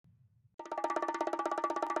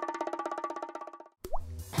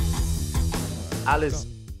Alles,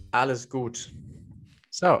 alles gut.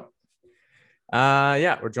 So,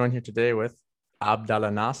 yeah, we're joined here today with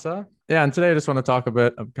Abdallah Nasser. Yeah, and today I just want to talk a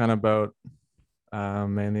bit kind of about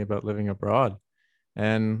mainly about living abroad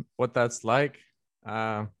and what that's like.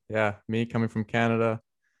 Yeah, me coming from Canada,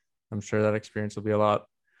 I'm sure that experience will be a lot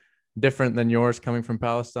different than yours coming from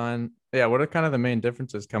Palestine. Yeah, what are kind of the main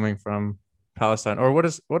differences coming from Palestine, or what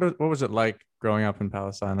was it like growing up in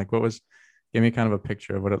Palestine? Like, give me kind of a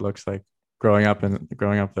picture of what it looks like growing up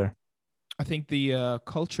there. I think the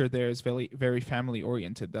culture there is very family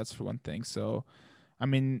oriented. That's for one thing. So, I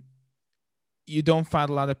mean, you don't find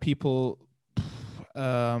a lot of people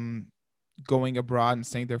um, going abroad and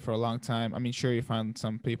staying there for a long time. I mean, sure, you find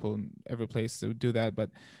some people in every place to do that, but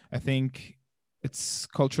I think it's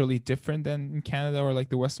culturally different than in Canada or like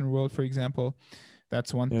the Western world, for example.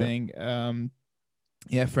 That's one Yeah. thing.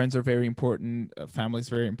 Yeah, friends are very important. Family is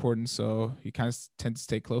very important. So you kind of tend to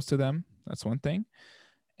stay close to them. That's one thing.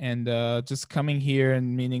 And just coming here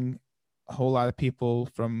and meeting a whole lot of people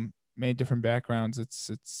from many different backgrounds, it's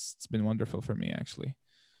been wonderful for me actually.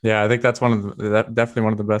 Yeah, I think that's definitely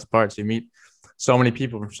one of the best parts. You meet so many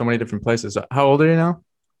people from so many different places. How old are you now?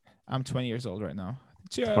 I'm 20 years old right now.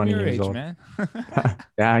 I'm 20 your years age, old. man.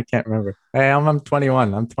 Yeah, I can't remember. Hey, I'm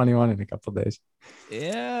 21. I'm 21 in a couple of days.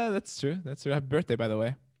 Yeah, that's true. That's true. Happy birthday, by the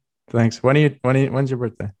way. Thanks. When's your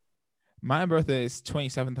birthday? My birthday is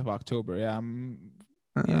 27th of October. Yeah, I'm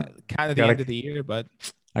Uh, yeah, kind of the got a, end of the year, but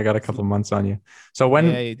I got a it's, couple months on you. So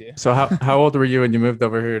yeah, you do. how old were you when you moved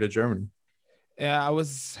over here to Germany? Yeah, I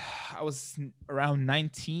was around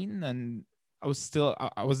 19, and I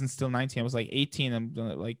wasn't still 19. I was like 18. I'm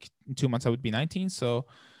like in 2 months I would be 19. So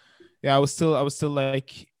yeah, I was still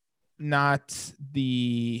like not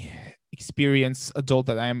the experienced adult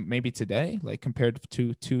that I am maybe today, like compared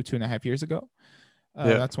to 2.5 years ago.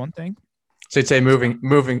 Yeah. That's one thing. So you'd say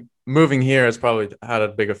So moving here has probably had a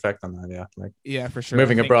big effect on that. Yeah. Like yeah, for sure. I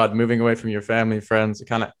moving think abroad, moving away from your family, friends,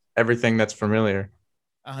 kind of everything that's familiar.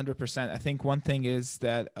 100%. I think one thing is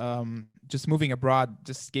that just moving abroad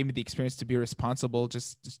just gave me the experience to be responsible.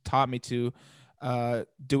 Just taught me to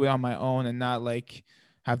do it on my own and not like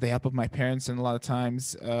have the help of my parents. And a lot of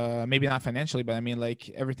times, maybe not financially, but I mean like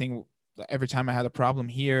everything. Every time I had a problem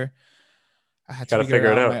here, I had to Got to figure it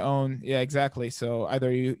figure it out on my out. own. Yeah, exactly. So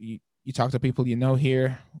either you talk to people you know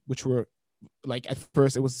here, which were like at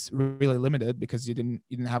first it was really limited because you didn't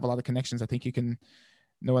have a lot of connections. I think you can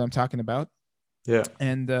know what I'm talking about. Yeah.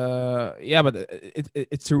 And yeah, but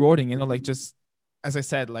it's rewarding, like just as I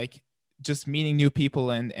said, like just meeting new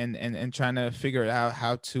people and trying to figure out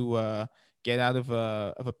how to get out of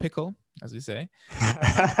a pickle, as we say.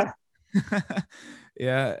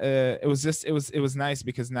 Yeah, it was nice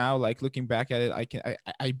because now, like looking back at it,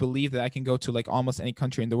 I believe that I can go to like almost any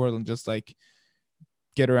country in the world and just like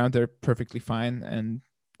get around there perfectly fine. And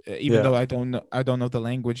even Yeah. though I don't know the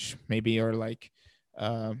language maybe, or like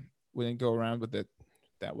wouldn't go around with it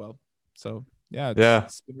that well. So yeah, it's Yeah.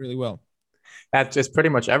 it's been really well. That's just pretty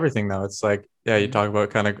much everything though. It's like, yeah, you Hmm. talk about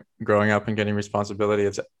kind of growing up and getting responsibility.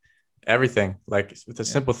 It's everything. Like the Yeah,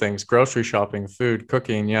 simple things, grocery shopping, food,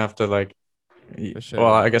 cooking. You have to like, for sure.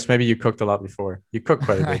 well, Yeah. I guess maybe you cooked a lot before. You cook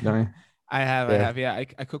quite a bit, don't you? I Yeah. have, yeah.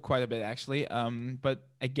 I cook quite a bit actually. But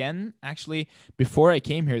again, actually, before I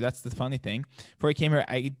came here, that's the funny thing. Before I came here,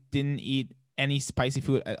 I didn't eat any spicy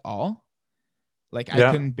food at all. Like I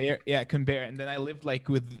Yeah. couldn't bear, yeah, I couldn't bear it. And then I lived like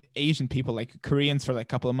with Asian people, like Koreans, for like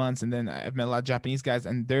a couple of months, and then I've met a lot of Japanese guys,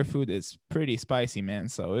 and their food is pretty spicy, man.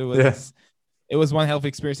 So it Yeah. was it was one hell of an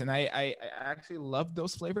experience, and I actually love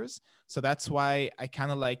those flavors. So that's why I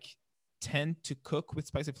kind of like tend to cook with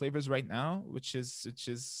spicy flavors right now, which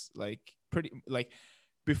is like pretty like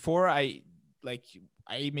before like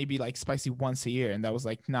I maybe like spicy once a year, and that was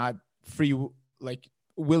like not free, like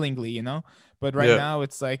willingly, but right Yeah. now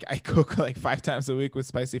it's like I cook like 5 times a week with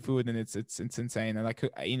spicy food, and it's insane. And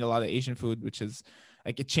I eat a lot of Asian food, which is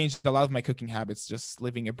like it changed a lot of my cooking habits just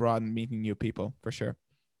living abroad and meeting new people, for sure.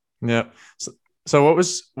 Yeah. So, what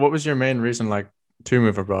was your main reason like to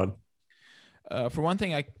move abroad? For one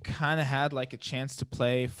thing, I kind of had like a chance to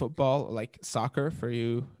play football, like soccer for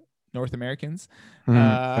you North Americans,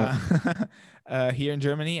 Yeah. uh, here in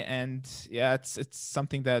Germany. And yeah, it's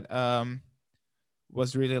something that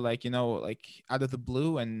was really like, like out of the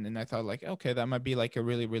blue. And I thought like, okay, that might be like a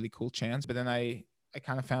really, really cool chance. But then I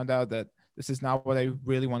kind of found out that this is not what I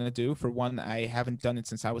really want to do. For one, I haven't done it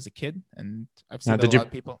since I was a kid, and I've Now, seen that a lot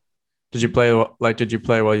of people. Mhm. did you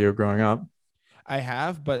play while you were growing up? I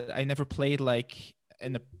have, but I never played like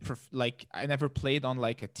like I never played on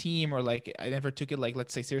like a team, or like I never took it like,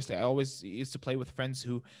 let's say, seriously. I always used to play with friends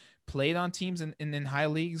who played on teams in high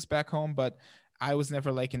leagues back home, but I was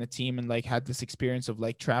never like in a team and like had this experience of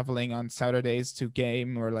like traveling on Saturdays to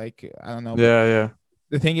game or like I don't know. But Yeah, yeah.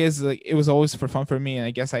 the thing is, like, it was always for fun for me, and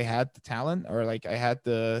I guess I had the talent or like I had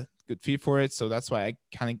the good feet for it, so that's why I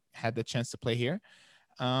kind of had the chance to play here.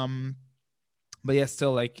 Um, but yeah,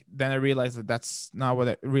 still, like, then I realized that that's not what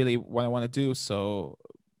I want to do. So,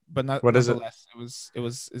 but not What is it? nonetheless, it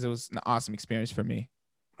was an awesome experience for me.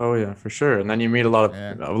 Oh yeah, for sure. And then you meet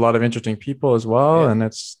Yeah, a lot of interesting people as well, yeah, and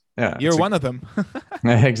it's yeah, you're it's a one of them.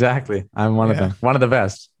 exactly. I'm one of Yeah, them. One of the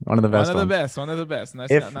best. One of the one best of the ones. best, one of the best.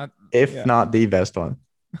 Nice, If not if yeah. not the best one.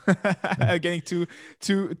 Getting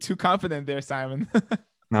too confident there, Simon.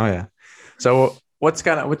 Oh yeah. So what's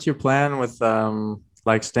your plan with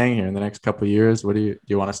like staying here in the next couple of years? What do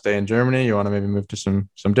you want to stay in Germany? You want to maybe move to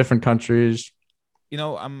some different countries?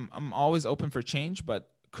 I'm always open for change, but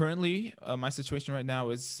currently my situation right now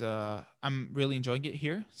is I'm really enjoying it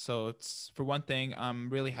here. So it's, for one thing, I'm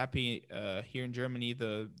really happy here in Germany.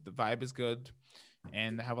 The vibe is good,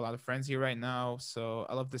 and I have a lot of friends here right now. So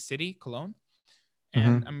I love the city, Cologne,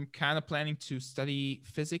 and Mm-hmm. I'm kind of planning to study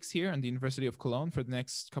physics here at the University of Cologne for the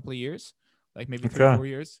next couple of years, like maybe three, Okay. 4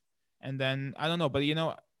 years, and then I don't know, but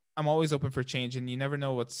I'm always open for change, and you never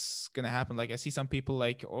know what's gonna happen. Like I see some people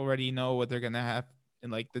like already know what they're gonna have in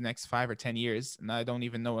like the next 5 or 10 years, and I don't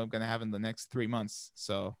even know what I'm gonna have in the next 3 months.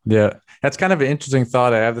 So, Yeah. That's kind of an interesting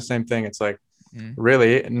thought. I have the same thing. It's like mm,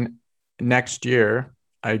 really next year,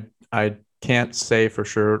 I can't say for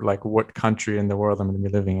sure like what country in the world I'm going to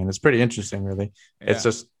be living in. It's pretty interesting, really. It's yeah,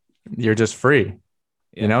 just you're just free. You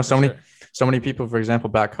yeah, know, for sure. so many people, for example,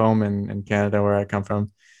 back home in Canada where I come from,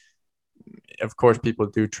 of course, people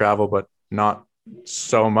do travel, but not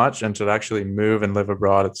so much. And to actually move and live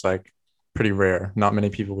abroad, it's like pretty rare. Not many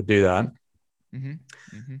people would do that. Mm-hmm.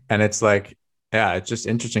 Mm-hmm. And it's like, yeah, it's just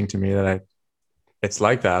interesting to me that it's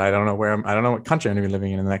like that. I don't know what country I'm going to be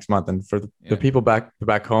living in the next month. And for the Yeah. people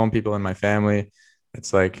back home, people in my family,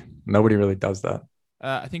 it's like nobody really does that.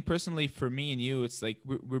 I think personally for me and you, it's like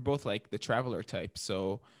we're both like the traveler type.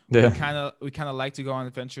 So Yeah. we kind of like to go on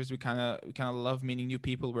adventures. We kind of love meeting new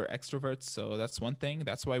people. We're extroverts, so that's one thing.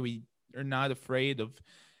 That's why we are not afraid of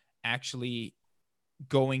actually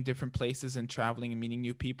going different places and traveling and meeting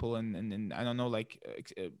new people and I don't know, like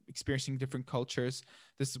experiencing different cultures.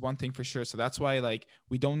 This is one thing for sure. So that's why like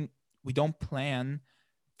we don't plan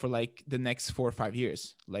for like the next 4 or 5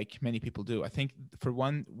 years like many people do. I think for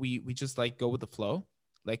one, we just like go with the flow,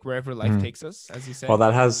 like wherever life Mhm. takes us, as you Well,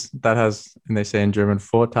 say. and they say in German,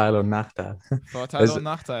 Vorteil und Nachteil. Vorteile There's und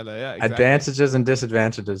Nachteile. Yeah, exactly. advantages and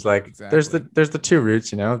disadvantages. Like Exactly. there's the two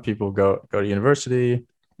routes, you know. People go to university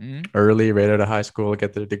Mm-hmm. early, right out of high school,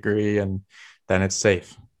 get their degree, and then it's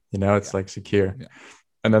safe. You know, it's Yeah. like secure. Yeah.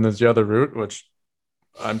 And then there's the other route, which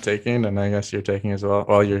I'm taking, and I guess you're taking as well.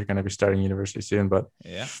 Well, you're going to be starting university soon, but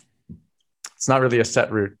Yeah. it's not really a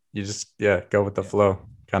set route. You just yeah go with the Yeah. flow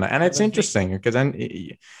kind of, and Yeah. it's But I think interesting because then,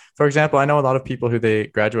 for example, I know a lot of people who they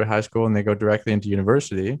graduate high school and they go directly into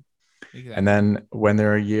university, and exactly. then when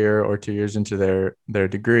they're a year or 2 years into their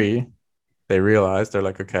degree, they realize they're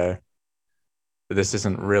like, okay, this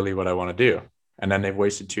isn't really what I want to do, and then they've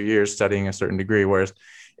wasted 2 years studying a certain degree. Whereas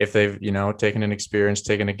if they've taken an experience,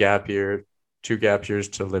 taken a gap year, 2 gap years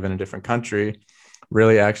to live in a different country,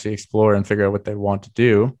 really actually explore and figure out what they want to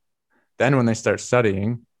do, then when they start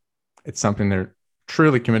studying, it's something they're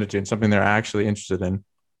truly committed to and something they're actually interested in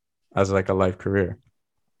as like a life career.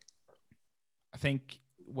 I think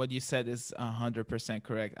what you said is 100%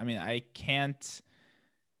 correct. I mean, I can't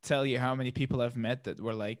tell you how many people I've met that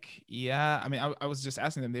were like, yeah. I mean, I was just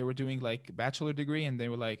asking them. They were doing like bachelor degree, and they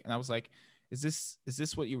were like, and I was like, is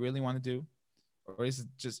this what you really want to do, or is it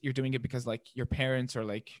just you're doing it because like your parents or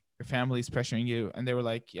like your family's pressuring you? And they were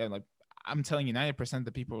like, yeah. Like I'm telling you, 90% of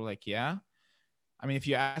the people were like, yeah. I mean, if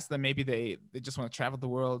you ask them, maybe they just want to travel the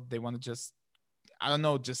world. They want to just, I don't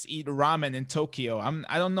know, just eat ramen in Tokyo.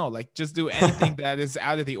 I don't know, like just do anything that is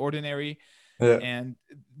out of the ordinary Yeah. and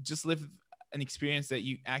just live an experience that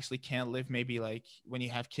you actually can't live maybe like when you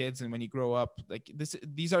have kids and when you grow up. Like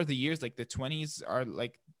these are the years, like the 20s are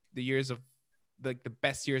like the years of like the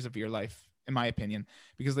best years of your life, in my opinion,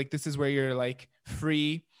 because like this is where you're like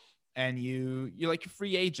free, and you're like a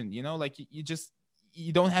free agent, like you just,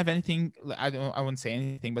 you don't have anything. I wouldn't say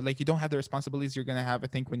anything, but like you don't have the responsibilities you're gonna have, I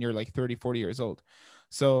think, when you're like 30, 40 years old.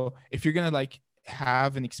 So if you're gonna like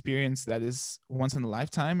have an experience that is once in a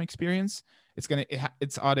lifetime experience,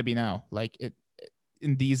 it's ought to be now, like it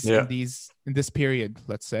in these in Yeah. these in this period,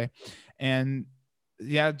 let's say. And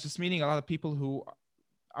yeah, just meeting a lot of people who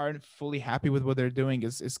aren't fully happy with what they're doing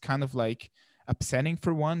is kind of like upsetting,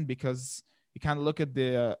 for one, because you kind of look at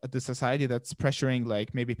the society that's pressuring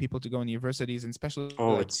like maybe people to go in universities, and especially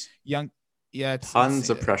Oh, like young. Yeah, it's Tons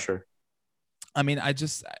of pressure. I mean, I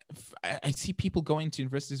see people going to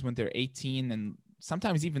universities when they're 18 and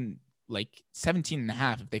sometimes even like 17 and a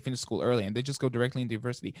half if they finish school early and they just go directly into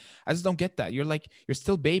university. I just don't get that. You're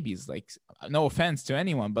still babies. Like, no offense to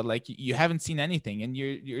anyone, but like you haven't seen anything and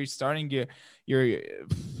you're starting your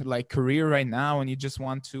like career right now and you just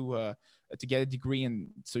want to get a degree and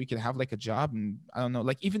so you can have like a job. And I don't know,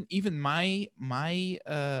 like even my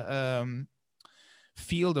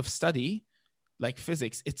field of study, like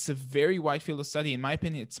physics, it's a very wide field of study. In my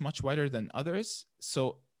opinion, it's much wider than others.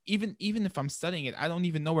 So even if I'm studying it, I don't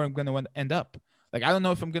even know where I'm going to end up. Like, I don't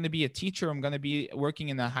know if I'm going to be a teacher, I'm going to be working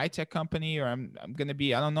in a high-tech company, or I'm going to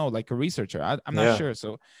be, I don't know, like a researcher. I'm not Yeah. sure.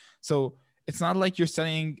 So it's not like you're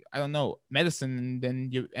studying, I don't know, medicine and then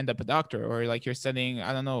you end up a doctor, or like you're studying,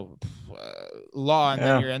 I don't know, law and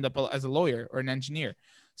then Yeah. you end up as a lawyer or an engineer.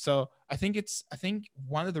 So I think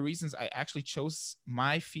one of the reasons I actually chose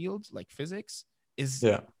my field, like physics, is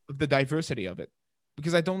Yeah. the diversity of it,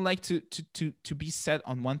 because I don't like to be set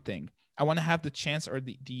on one thing. I want to have the chance or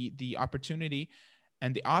the opportunity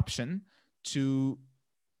and the option to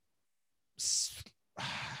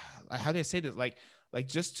how do I say this, like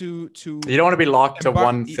just You don't want to be locked to embark.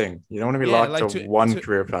 one thing. You don't want to be Yeah, locked like to one to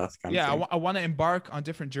career path kind of yeah, thing. I want to embark on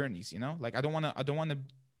different journeys, like I don't want to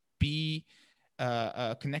be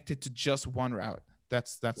connected to just one route.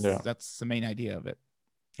 Yeah. That's the main idea of it.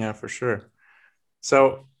 Yeah, for sure.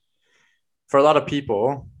 So for a lot of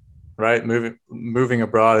people, right, moving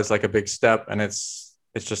abroad is like a big step, and it's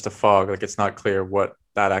just a fog. Like, it's not clear what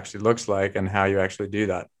that actually looks like and how you actually do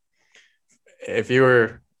that. If you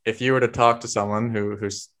were to talk to someone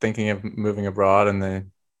who's thinking of moving abroad and they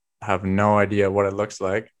have no idea what it looks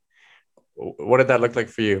like, what did that look like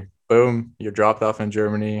for you? Boom, you're dropped off in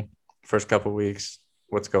Germany, first couple of weeks.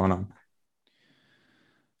 What's going on?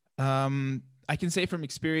 I can say from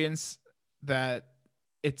experience that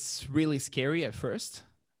it's really scary at first.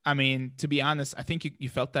 I mean, to be honest, I think you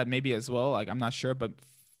felt that maybe as well. Like, I'm not sure, but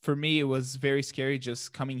for me, it was very scary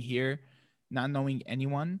just coming here, not knowing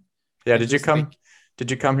anyone, Yeah, and did you just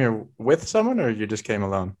like, come here with someone, or you just came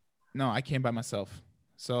alone? no, I came by myself.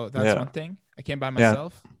 So that's Yeah. one thing. I came by Yeah.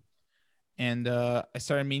 myself, and I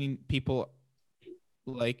started meeting people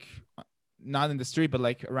like not in the street, but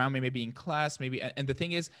like around me, maybe in class, maybe. And the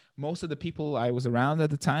thing is, most of the people I was around at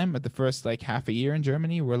the time, at the first like half a year in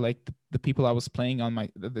Germany, were like the people I was playing on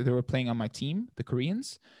they were playing on my team, the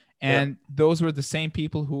Koreans, Yeah. and those were the same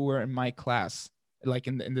people who were in my class, like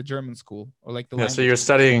in the German school or like the Yeah. So language you're school.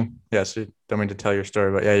 So studying. Yeah. So you don't mean to tell your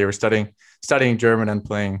story, but yeah, you were studying German and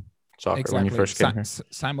playing soccer when you exactly, first came here.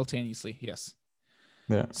 simultaneously, yes.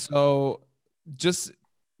 Yeah. So just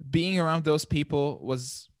being around those people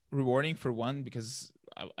was rewarding, for one, because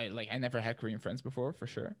I never had Korean friends before, for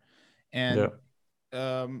sure. Yeah.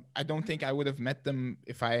 And I don't think I would have met them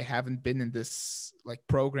if I haven't been in this like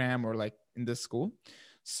program or like in this school.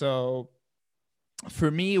 So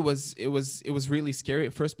for me, it was really scary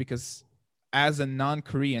at first, because as a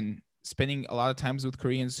non-Korean, spending a lot of times with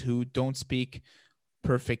Koreans who don't speak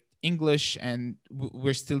perfect English, and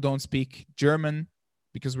we still don't speak German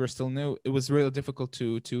because we're still new. It was really difficult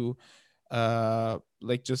to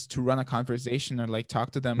like just to run a conversation or like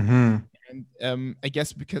talk to them. Hmm. And I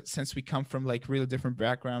guess because since we come from like really different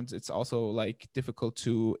backgrounds, it's also like difficult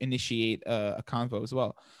to initiate a convo as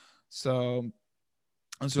well. So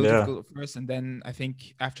it was really Yeah. difficult at first, and then I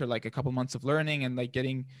think after like a couple months of learning and like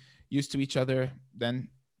getting used to each other, then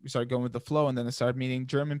we started going with the flow, and then I started meeting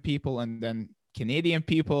German people, and then Canadian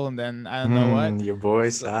people, and then I don't know what. Your boy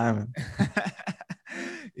So Simon.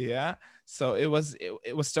 yeah, so it was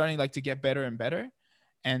starting like to get better and better,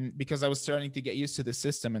 and because I was starting to get used to the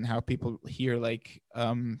system and how people here like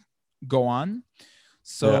go on, Yeah.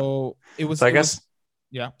 so it was So I it was guess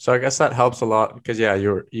yeah. so I guess that helps a lot because yeah,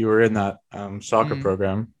 you were in that soccer Mm,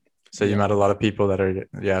 program, so you yeah, met a lot of people that are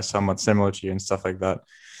yeah somewhat similar to you and stuff like that.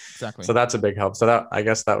 exactly. So that's a big help. So that I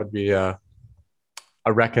guess that would be a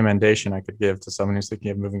recommendation I could give to someone who's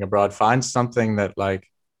thinking of moving abroad. Find something that like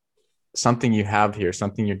something you have here,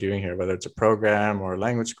 something you're doing here, whether it's a program or a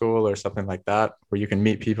language school or something like that, where you can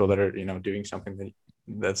meet people that are doing something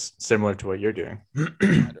that's similar to what you're doing.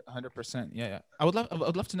 100%. Yeah, yeah. I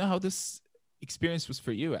would love to know how this experience was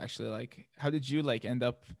for you actually. Like, how did you like end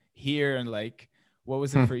up here, and like what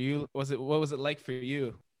was it for you? What was it like for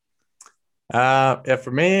you? Yeah,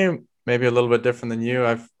 for me, maybe a little bit different than you.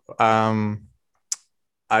 Um,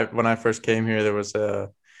 I when I first came here, there was a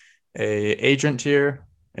agent here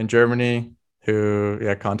in Germany who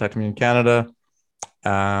yeah contacted me in Canada,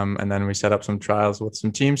 and then we set up some trials with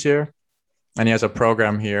some teams here, and he has a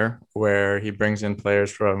program here where he brings in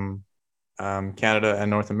players from Canada and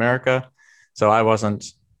North America, So I wasn't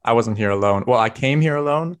here alone. Well, I came here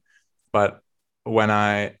alone, but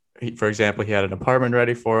for example, he had an apartment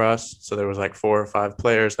ready for us. So there was like 4 or 5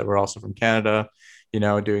 players that were also from Canada,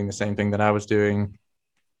 doing the same thing that I was doing.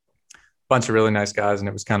 Bunch of really nice guys, and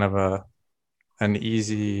it was kind of an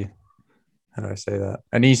easy, how do I say that?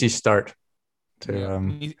 An easy start Yeah, to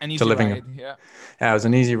an to easy living. ride. Yeah, Yeah, it was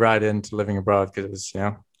an easy ride into living abroad because it was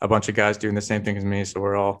a bunch of guys doing the same thing as me. So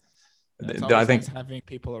we're all, it's I always nice think, having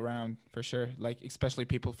people around for sure. Like especially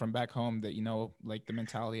people from back home that like the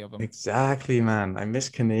mentality of them. exactly, man. I miss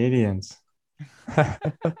Canadians.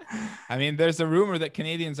 I mean, there's a rumor that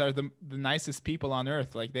Canadians are the nicest people on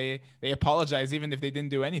earth. Like they apologize even if they didn't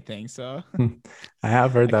do anything. So I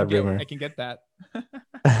have heard that I rumor. can get that.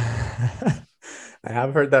 I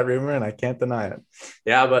have heard that rumor and I can't deny it.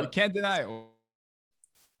 Yeah, You but can't deny it.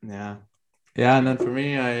 yeah. Yeah, and then for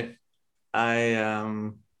me, I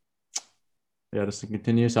yeah, just to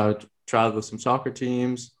continue. So I traveled with some soccer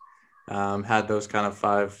teams, had those kind of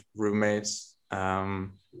 5 roommates.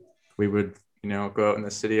 We would, go out in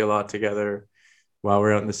the city a lot together while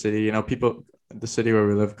we're out in the city. The city where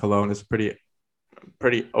we live, Cologne, is pretty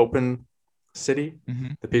open city. Mm-hmm.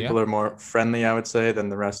 The Yeah, people are more friendly, I would say, than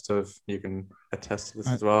the rest of. You can attest to this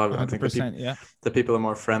as well. I think 100%. Yeah, the people are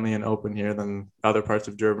more friendly and open here than other parts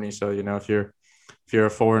of Germany. So if you're a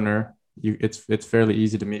foreigner, it's fairly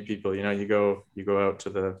easy to meet people. You go out to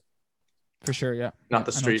the, for sure. Yeah, not yeah.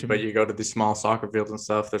 the I know what street, you but mean. you go to these small soccer fields and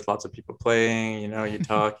stuff. There's lots of people playing. You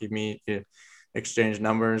talk, you meet, you exchange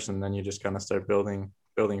numbers, and then you just kind of start building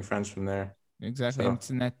friends from there. Exactly, and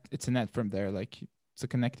So it's a net from there. Like it's a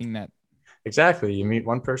connecting net. exactly, you meet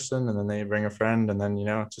one person, and then they bring a friend, and then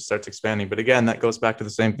it just starts expanding. But again, that goes back to the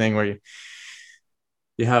same thing where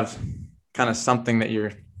you have kind of something that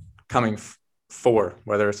you're coming for,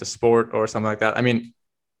 whether it's a sport or something like that. I mean,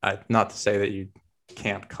 not to say that you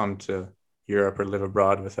can't come to Europe or live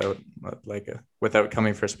abroad without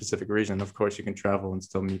coming for a specific reason. Of course, you can travel and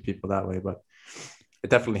still meet people that way, but it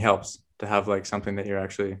definitely helps to have like something that you're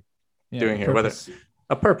actually Yeah, doing a here, whether purpose.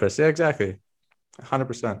 a purpose. Yeah, exactly.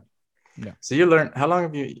 100%. Yeah. So how long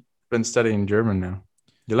have you been studying German now?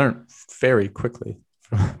 You learn very quickly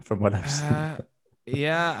from what I've seen. Uh,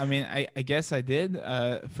 yeah, I mean, I guess I did.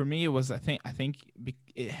 For me, it was I think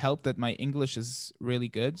it helped that my English is really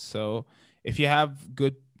good. So if you have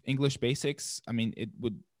good English basics, I mean, it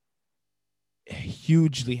would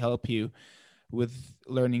hugely help you with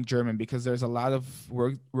learning German because there's a lot of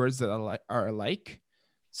words that are alike.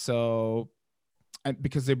 So and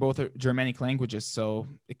because they both are Germanic languages, so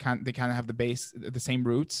they kind of have the same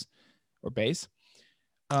roots or base.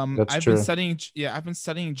 That's I've been true. studying, yeah, I've been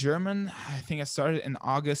studying German. I think I started in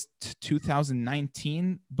August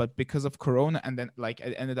 2019, but because of Corona, and then like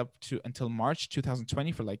I ended up to until March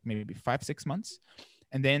 2020 for like maybe 5-6 months,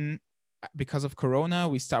 and then because of Corona,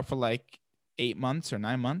 we stopped for like 8 months or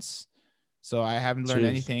 9 months. So I haven't learned Jeez.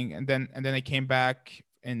 anything, and then I came back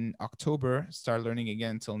in October, started learning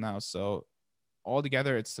again until now. So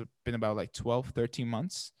altogether, it's been about like 12, 13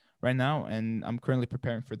 months right now, and I'm currently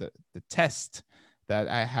preparing for the test that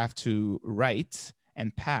I have to write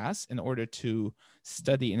and pass in order to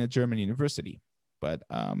study in a German university. But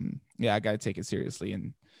yeah, I gotta take it seriously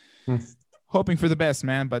and Hmm. hoping for the best,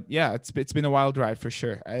 man. But yeah, it's been a wild ride for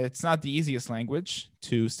sure. It's not the easiest language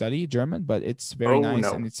to study German, but it's very Oh nice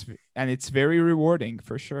no. and it's very rewarding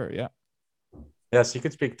for sure. Yeah, Yes, you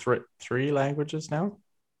could speak three languages now.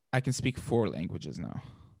 I can speak 4 languages now.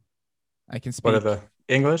 I can What are the speak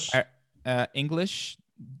English? English,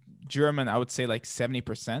 German. I would say like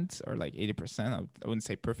 70% or like 80%. I wouldn't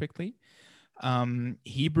say perfectly.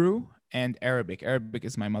 Hebrew and Arabic. Arabic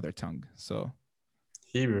is my mother tongue. So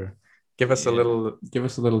Hebrew. Give us a yeah, little give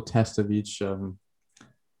us a little test of each.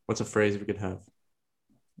 What's a phrase we could have?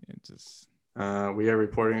 it just We are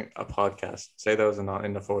reporting a podcast. Say those in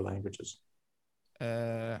the 4 languages.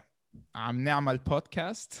 عم نعمل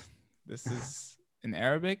podcast. This is in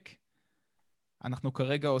Arabic. نحن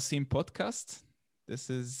كرجة عاوزين podcast. This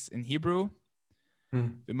is in Hebrew.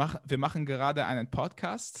 Hmm. Wir machen gerade einen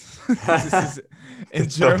Podcast. This is in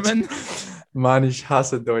Deutsch. German. Mann, ich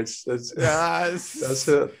hasse Deutsch. Ja,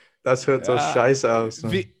 Das hört so ja, scheiße aus.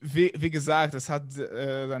 Ne? wie gesagt, es hat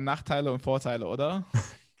Nachteile und Vorteile, oder?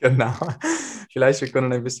 Genau. Vielleicht wir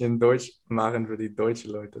können ein bisschen Deutsch machen für die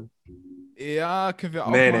deutschen Leute. Ja, können wir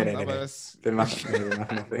auch Nee, nee, machen, nee, nee, aber nee. es Wir machen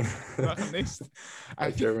nothing. wir machen nichts.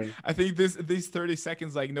 By German. I think these 30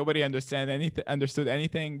 seconds, like nobody understood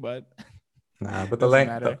anything, but Nah, but doesn't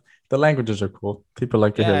matter. the languages are cool. People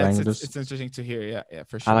like to hear Yeah, languages. it's interesting to hear. Yeah, yeah,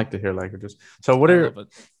 for I sure. like to hear languages. So I love it.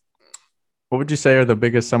 what would you say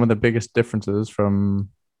are some of the biggest differences from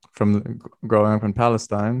growing up in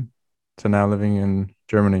Palestine to now living in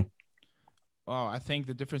Germany? Oh, I think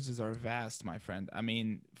the differences are vast, my friend. I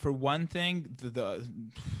mean, for one thing, the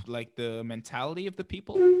like the mentality of the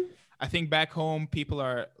people. I think back home,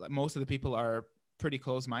 most of the people are pretty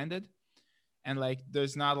close-minded, and like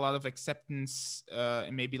there's not a lot of acceptance,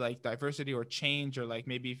 and maybe like diversity or change, or like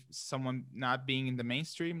maybe someone not being in the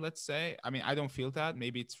mainstream. Let's say. I mean, I don't feel that.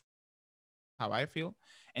 Maybe it's how I feel.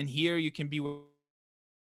 And here, you can be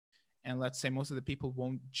and let's say most of the people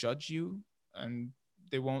won't judge you, and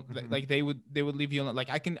they won't Hmm. like they would leave you alone. Like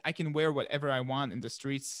I can wear whatever I want in the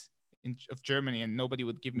streets of Germany, and nobody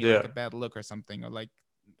would give me like Yeah. a bad look or something, or like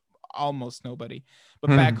almost nobody.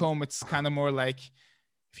 But back Hmm. home, it's kind of more like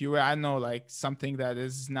if you were, I don't know, like something that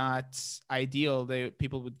is not ideal, they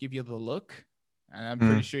people would give you the look, and I'm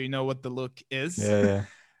pretty Mm. sure you know what the look is. Yeah,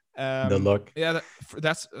 yeah. The look. Yeah,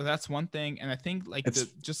 that's one thing. And I think like the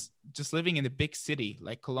It's just living in a big city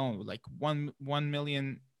like Cologne, like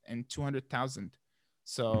 1,200,000,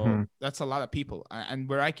 so mhm. that's a lot of people. And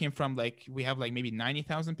where I came from, like we have like maybe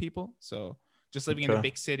 90,000 people, so just living in a Okay.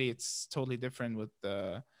 big city, it's totally different with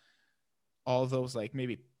all those like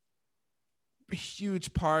maybe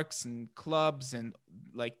huge parks and clubs and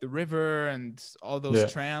like the river and all those Yeah.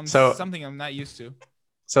 trams, So something I'm not used to.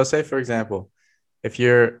 so say for example, if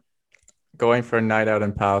you're going for a night out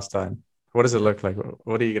in Palestine, what does it Yeah. look like?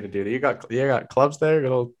 What are you gonna do? You got clubs there,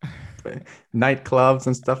 little night clubs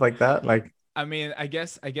and stuff like that? Like, I mean, I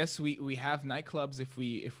guess we have nightclubs if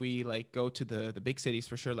we like go to the big cities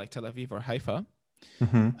for sure, like Tel Aviv or Haifa.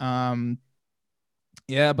 hmm. Um,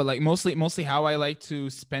 yeah, but like mostly how I like to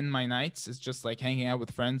spend my nights is just like hanging out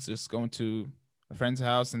with friends, just going to a friend's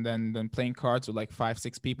house and then playing cards with like 5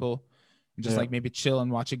 6 people, and just Yeah. like maybe chill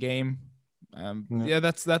and watch a game. Yeah. Yeah,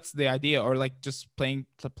 that's the idea, or like just playing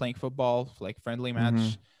football, like friendly Hmm.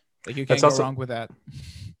 match. Like you That's can't go also wrong with that.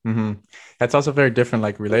 hmm that's also very different,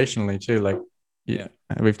 like relationally too. Like, yeah, Yeah.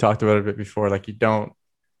 we've talked about it a bit before. Like, you don't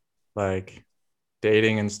like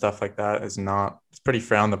dating and stuff like that is not. It's pretty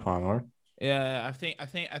frowned upon, or Yeah, I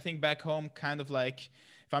think back home, kind of like,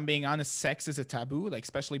 if I'm being honest, sex is a taboo, like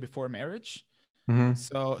especially before marriage. hmm.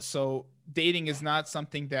 So dating is not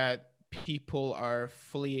something that people are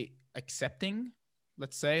fully accepting.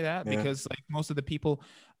 Let's say that, Yeah. because like most of the people,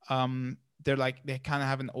 they're like they kind of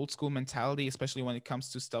have an old school mentality, especially when it comes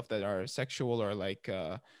to stuff that are sexual or like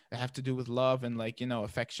that have to do with love and like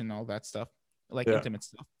affection, all that stuff, like Yeah. intimate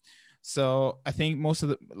stuff. So I think most of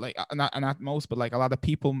the like not most, but like a lot of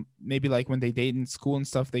people, maybe like when they date in school and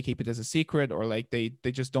stuff, they keep it as a secret, or like they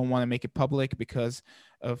just don't want to make it public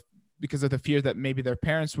of because of the fear that maybe their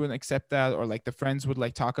parents wouldn't accept that, or like the friends would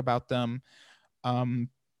like talk about them. Um,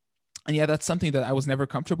 and yeah, that's something that I was never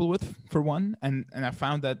comfortable with, for one. And I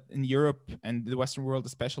found that in Europe and the Western world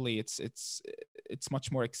especially, it's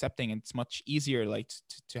much more accepting, and it's much easier like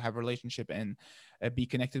to have a relationship and be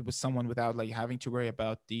connected with someone without like having to worry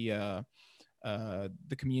about the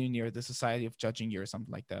community or the society of judging you or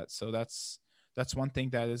something like that. So that's one thing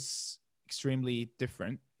that is extremely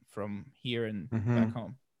different from here and back Hmm.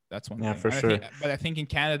 home. That's one Yeah, thing. for And sure. I think in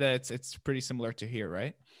Canada it's pretty similar to here,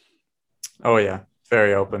 right? Oh yeah,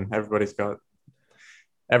 very open. Everybody's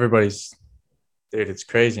dude. It's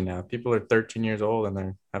crazy now. People are 13 years old and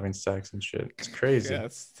they're having sex and shit. It's Yeah, crazy.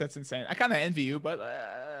 that's insane. I kind of envy you, but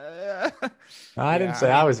I didn't yeah, I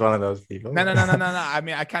say I mean, was one of those people. no, no, no, no, no, no. I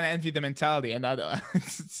mean, I kind of envy the mentality, and I,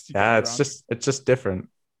 you get Yeah, me it's wrong. just different.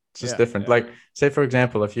 It's just Yeah, different. yeah. Like, say for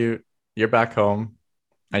example, if you're back home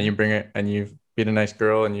and Mhm. you've been a nice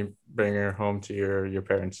girl and you bring her home to your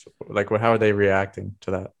parents, like, what how are they reacting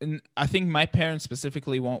to that? And I think my parents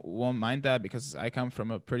specifically won't mind that, because I come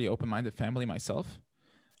from a pretty open-minded family myself.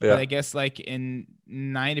 But Yeah. I guess like in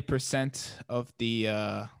 90% of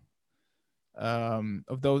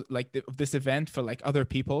those like of this event for like other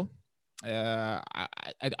people,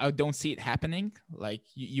 I don't see it happening. Like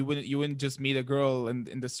you wouldn't just meet a girl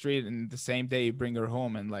in the street and the same day you bring her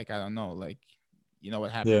home, and like I don't know, like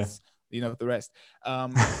what Yeah. happens, the rest.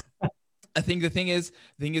 um I think the thing is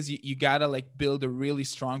you gotta like build a really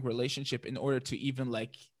strong relationship in order to even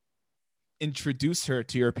like introduce her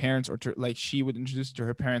to your parents, or to like she would introduce to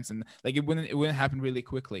her parents, and like it wouldn't happen really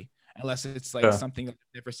quickly unless it's like Yeah. something that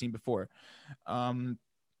I've never seen before. um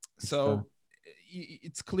It's fair. so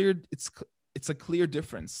it's clear, it's a clear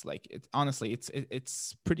difference. Like it honestly,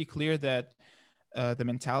 it's pretty clear that the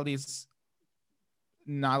mentality is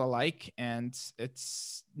not alike, and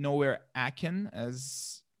it's nowhere akin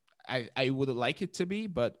as I would like it to be.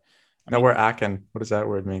 But I Now we're mean, Akin. What does that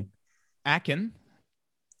word mean? akin,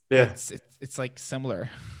 Yeah. it's like similar.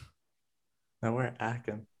 Now we're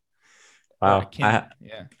Akin. Or Wow. akin,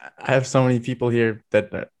 yeah. I have so many people here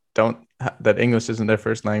that that English isn't their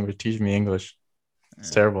first language, teach me English. It's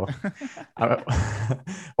terrible.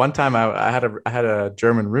 One time I had a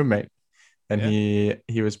German roommate, and Yeah.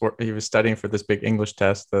 he was studying for this big English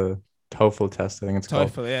test, the TOEFL test, I think it's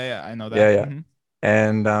called. TOEFL. Yeah, I know Yeah, that. yeah.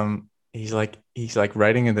 And he's like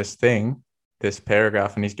writing in this thing, this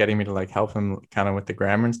paragraph, and he's getting me to like help him kind of with the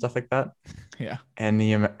grammar and stuff like that. Yeah.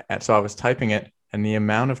 And so I was typing it, and the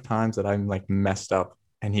amount of times that I'm like messed up,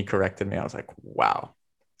 and he corrected me, I was like, wow,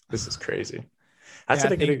 this is crazy. That's Yeah,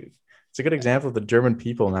 I a think. good it's a good example of the German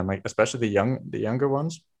people, man. Like especially the younger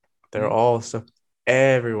ones, they're Mhm. all so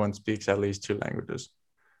everyone speaks at least two languages.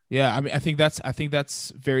 Yeah, I mean, I think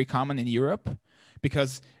that's very common in Europe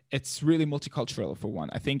because it's really multicultural for one.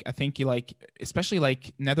 I think you like, especially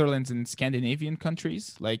like Netherlands and Scandinavian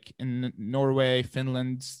countries, like in Norway,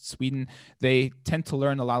 Finland, Sweden, they tend to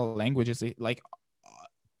learn a lot of languages. Like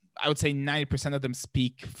I would say 90% of them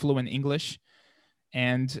speak fluent English.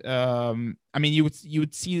 And I mean, you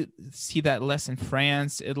would see that less in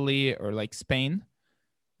France, Italy, or like Spain.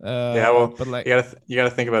 Yeah, well, But like, you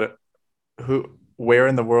gotta think about it. Where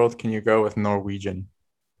in the world can you go with Norwegian?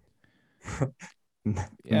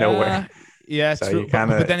 Nowhere. yeah, yeah, So you true.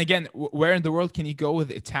 kind But of then again, where in the world can you go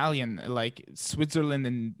with Italian? Like Switzerland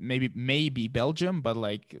and maybe Belgium, but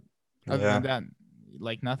like other than yeah, that,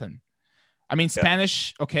 like nothing. I mean, yeah,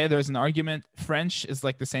 Spanish. Okay, there's an argument. French is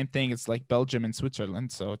like the same thing. It's like Belgium and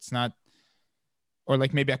Switzerland, so it's not, or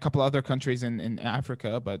like maybe a couple other countries in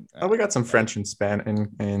Africa. But oh, we got some French and Span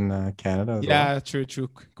in Canada as well. yeah, true.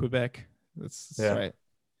 Quebec. That's Yeah, right.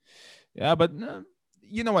 Yeah, but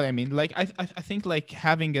you know what I mean. Like I think like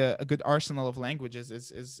having a good arsenal of languages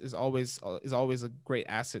is always a great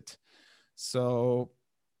asset. So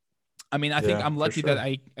I mean, I think yeah, I'm for lucky that sure.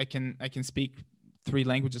 I can speak three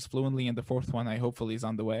languages fluently, and the fourth one I hopefully is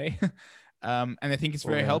on the way. And I think it's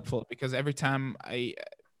Oh very yeah, helpful because every time I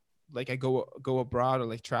go abroad or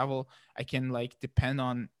like travel, I can like depend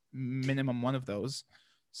on minimum one of those.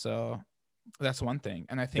 So that's one thing,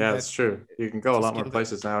 and I think yeah, that that's true. You can go it's a a lot more skill that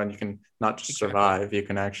places now, and you can not just exactly survive. You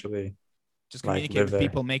can actually just like communicate live with there.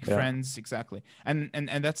 people, make Yeah, friends, exactly. And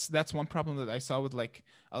that's one problem that I saw with like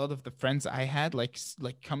a lot of the friends I had, like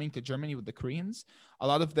coming to Germany with the Koreans. A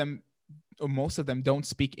lot of them, or most of them, don't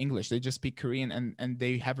speak English. They just speak Korean, and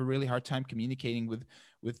they have a really hard time communicating with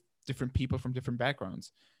different people from different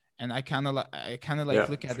backgrounds. And I kind of like yeah,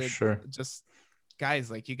 look at for it, sure. just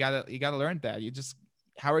guys, like you gotta learn that. You just,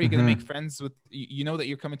 how are you gonna make Hmm. friends with, you know that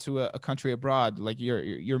you're coming to a country abroad, like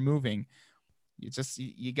you're moving.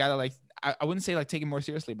 You gotta like, I wouldn't say like take it more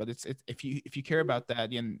seriously, but it's if you care about that,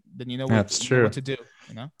 then That's you know what true. to do,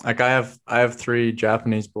 you know. Like I have three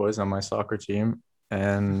Japanese boys on my soccer team,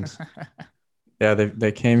 and yeah,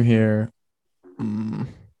 they came here. mm,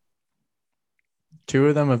 Two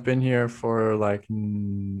of them have been here for like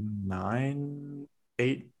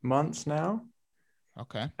 8 months now,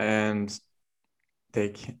 Okay. and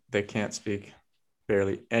they can't speak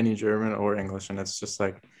barely any German or English, and it's just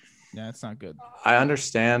like Yeah, it's not good. I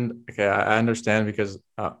understand. Okay, I understand because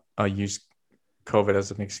I'll use COVID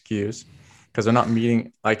as an excuse because they're not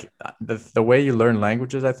meeting like the way you learn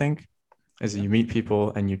languages. I think is Yeah, you meet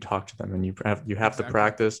people and you talk to them and you have to exactly,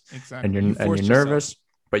 practice exactly. You and you're force yourself. nervous,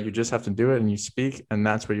 but you just have to do it and you speak and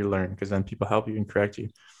that's where you learn because then people help you and correct you.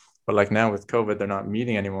 But like now with COVID, they're not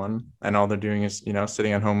meeting anyone and all they're doing is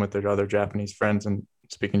sitting at home with their other Japanese friends and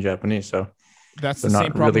speaking Japanese. So That's they're the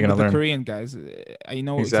same not really problem going with to the learn Korean guys. I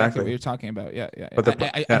know exactly what exactly. you're talking about. Yeah. But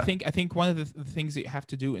yeah, I think one of the things that you have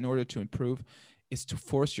to do in order to improve is to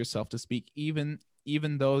force yourself to speak, even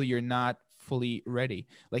though you're not fully ready.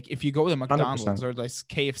 Like if you go to McDonald's 100%. or like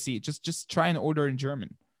KFC, just try and order in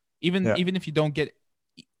German, Yeah, even if you don't get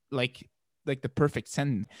like the perfect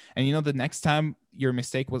sentence. And the next time your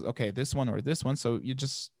mistake was okay, this one or this one, so you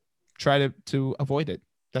just try to avoid it.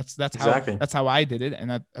 exactly. That's how I did it,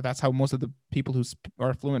 and that's how most of the people who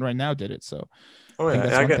are fluent right now did it. So Oh I think yeah,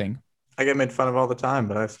 that's one thing. I get made fun of all the time,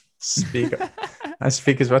 but speak I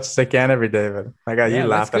speak as much as I can every day. But I got you Yeah,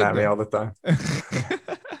 that's laughing good at me though. all the time.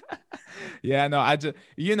 Yeah, no, I just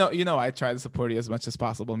I try to support you as much as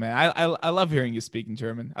possible, man. I love hearing you speak in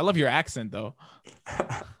German. I love your accent though.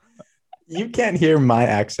 You can't hear my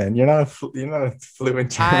accent. You're not a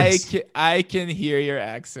fluent German. I can hear your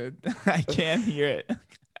accent. I can hear it.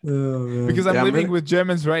 Oh man, Because I'm yeah, I'm living really with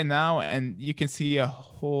Germans right now, and you can see a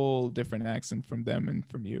whole different accent from them and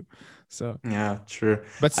from you. So, yeah, true.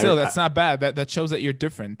 but I, still, I that's not bad. That shows that you're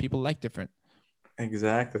different. People like different.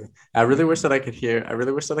 exactly. I really wish that I could hear. I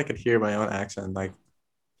really wish that I could hear my own accent. Like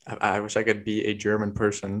I wish I could be a German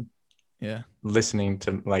person Yeah, listening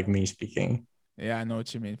to like me speaking. yeah, I know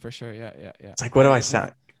what you mean for sure. Yeah. It's like, what do I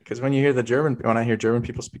sound? because when I hear German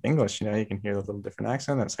people speak English, you can hear the little different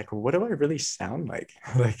accent. And it's like, what do I really sound like?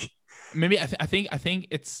 Like, Maybe I think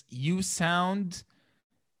it's you sound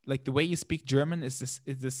like the way you speak German is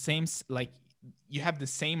the same. Like you have the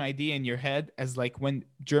same idea in your head as like when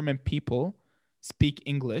German people speak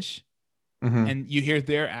English mm-hmm. and you hear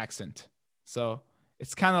their accent. So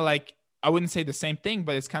it's kind of like, I wouldn't say the same thing,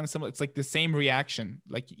 but it's kind of similar. It's like the same reaction.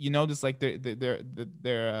 Like you notice like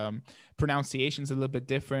their pronunciation's a little bit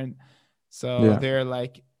different. So Yeah. they're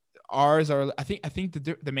like R's are. I think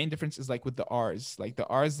the main difference is like with the R's. Like the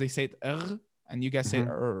R's they say it and you guys say it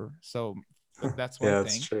Mm-hmm. So that's one Yeah,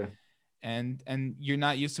 that's thing. true. And you're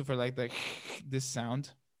not used to for like the this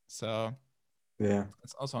sound. So Yeah.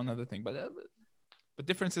 that's also another thing. But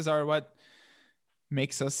differences are what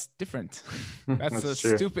makes us different. That's That's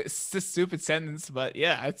true. it's a stupid sentence, but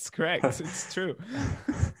yeah, it's correct. It's true.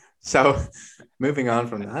 So moving on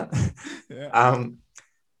from that, Yeah. um,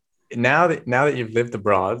 now that you've lived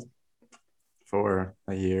abroad for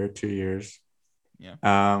a year, 2 years, Yeah.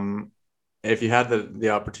 um, if you had the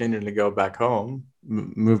opportunity to go back home,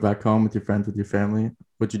 move back home with your friends, with your family,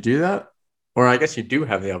 would you do that? Or I guess you do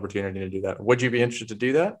have the opportunity to do that. Would you be interested to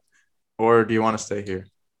do that, or do you want to stay here?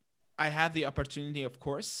 I had the opportunity, of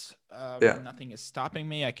course. Yeah. Nothing is stopping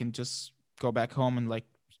me. I can just go back home and like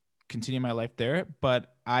continue my life there.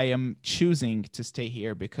 But I am choosing to stay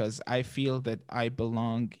here because I feel that I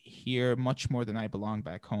belong here much more than I belong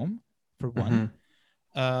back home, for one.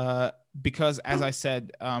 Mm-hmm. Uh, because as I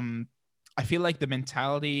said, I feel like the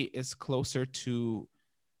mentality is closer to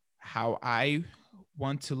how I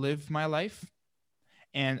want to live my life.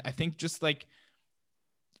 And I think just like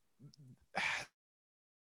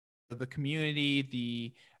the community,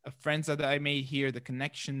 the friends that I made here, the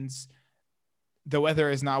connections, the weather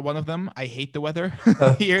is not one of them. I hate the weather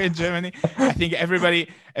here in Germany. I think everybody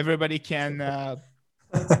can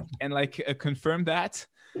and like confirm that.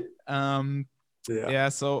 Um, Yeah. yeah.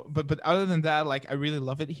 So, but other than that, like I really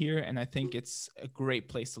love it here, and I think it's a great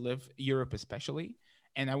place to live, Europe especially.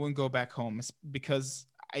 And I wouldn't go back home because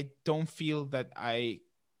I don't feel that I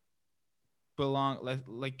belong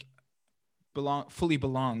like belong fully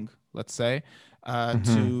belong, let's say,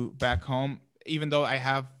 Mm-hmm. to back home, even though I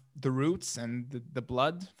have the roots and the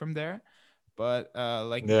blood from there. But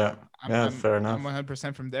like Yeah. I'm Yeah. I'm Fair I'm enough.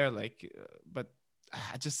 100% from there. Like, but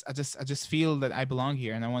I just feel that I belong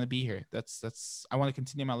here and I want to be here. That's I want to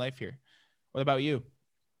continue my life here. What about you,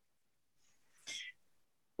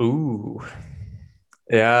 Ooh.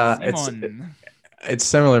 Yeah. It's Simon? it's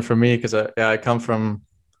similar for me because I come from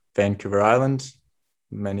Vancouver Island.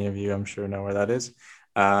 Many of you, I'm sure, know where that is.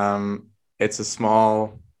 It's a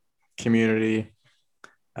small community.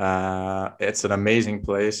 It's an amazing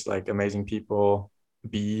place, like amazing people,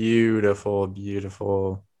 beautiful,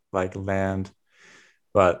 beautiful, like land.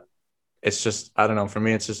 But it's just, I don't know, for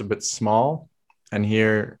me, it's just a bit small. And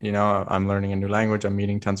here, I'm learning a new language, I'm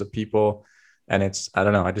meeting tons of people. And I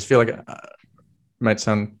don't know, I just feel like it might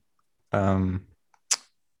sound um,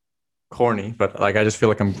 corny, but like I just feel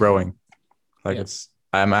like I'm growing. Like Yeah.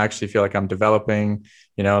 I'm actually feel like I'm developing,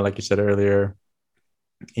 like you said earlier,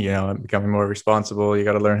 I'm becoming more responsible. You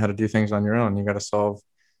got to learn how to do things on your own. You got to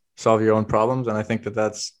solve your own problems. And I think that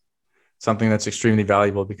that's something that's extremely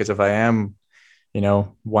valuable because if I am,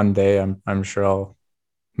 one day I'm sure I'll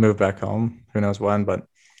move back home. Who knows when, but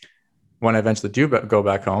when I eventually do go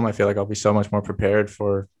back home, I feel like I'll be so much more prepared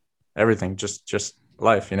for everything, just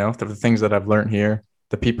life, the things that I've learned here,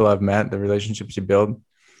 the people I've met, the relationships you build.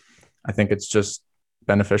 I think it's just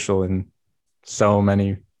beneficial in so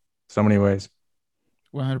many, so many ways.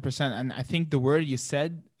 100%. And I think the word you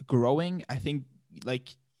said, growing, I think like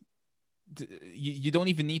you don't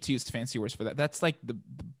even need to use fancy words for that. That's like the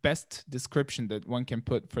best description that one can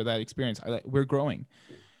put for that experience. We're growing.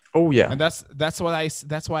 Oh yeah. And that's why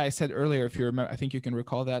I said earlier, if you remember, I think you can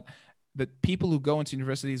recall that people who go into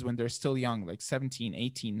universities when they're still young, like 17,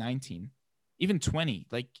 18, 19, even 20,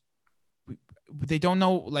 like they don't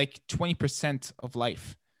know like 20% of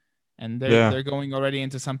life, and they're Yeah. they're going already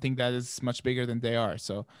into something that is much bigger than they are.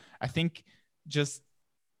 So I think just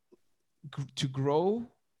to grow,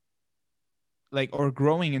 like, or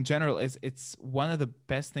growing in general, is it's one of the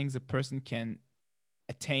best things a person can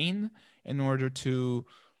attain in order to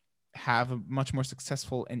have a much more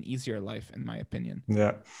successful and easier life, in my opinion.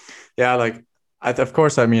 Yeah. Yeah. Like, of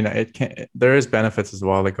course, I mean, there is benefits as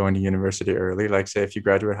well, like going to university early. Like, say, if you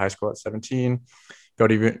graduate high school at 17,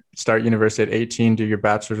 start university at 18, do your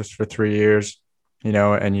bachelor's for 3 years,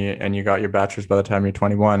 and you got your bachelor's by the time you're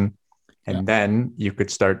 21. Yeah. And then you could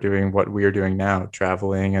start doing what we're doing now,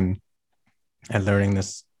 traveling and learning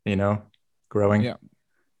this, growing. Yeah.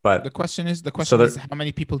 But The so question is there, how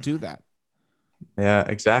many people do that? yeah,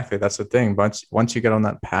 exactly. That's the thing. Once you get on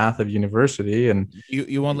that path of university, and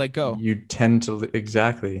You won't let go. you tend to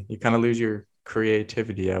exactly, you kind of lose your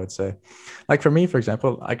creativity, I would say. Like for me, for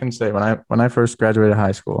example, I can say when I first graduated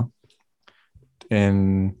high school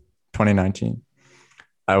in 2019,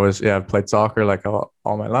 I've played soccer like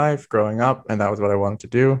all my life growing up, and that was what I wanted to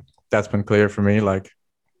do. That's been clear for me like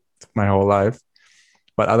my whole life.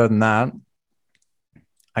 But other than that,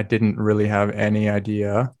 I didn't really have any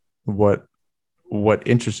idea what what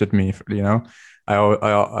interested me. I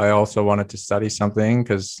also wanted to study something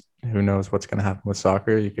because who knows what's going to happen with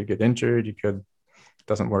soccer? You could get injured. You could it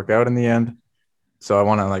doesn't work out in the end. So I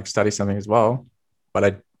want to like study something as well, but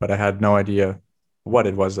I had no idea what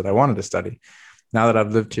it was that I wanted to study. Now that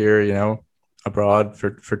I've lived here, abroad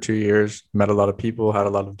for 2 years, met a lot of people, had a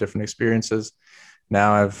lot of different experiences.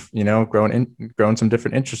 Now I've grown some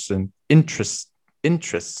different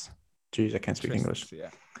interests. Jeez, I can't speak English. Interests,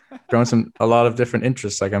 yeah. Grown a lot of different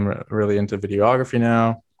interests. Like I'm really into videography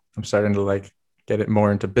now. I'm starting to like get it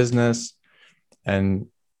more into business. And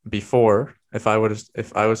before, if I was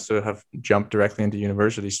to have jumped directly into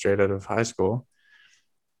university straight out of high school,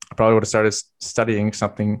 I probably would have started studying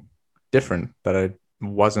something different that I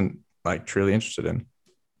wasn't like truly interested in.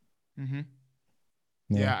 Mm-hmm.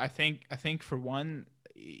 Yeah, Yeah, I think for one,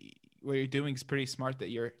 what you're doing is pretty smart. That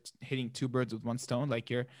you're hitting two birds with one stone. Like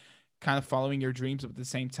you're kind of following your dreams, but at the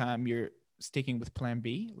same time, you're sticking with Plan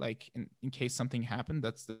B. Like in case something happened,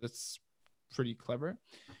 that's pretty clever.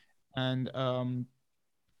 And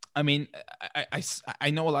I mean,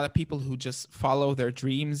 I know a lot of people who just follow their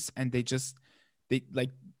dreams and they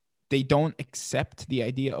like they don't accept the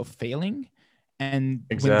idea of failing, and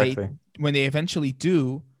exactly. when they eventually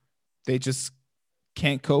do, they just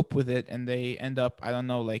can't cope with it, and they end up, I don't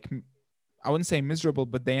know, like, I wouldn't say miserable,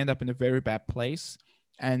 but they end up in a very bad place.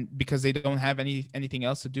 And because they don't have anything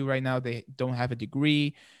else to do right now, they don't have a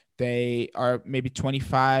degree, they are maybe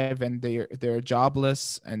 25 and they're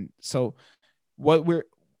jobless. And so what we're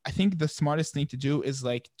I think the smartest thing to do is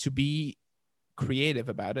like to be creative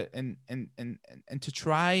about it, and to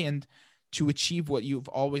try and to achieve what you've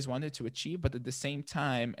always wanted to achieve, but at the same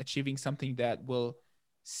time achieving something that will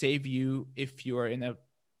save you if you are in a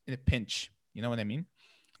pinch. You know what I mean?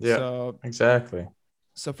 Yeah, So exactly.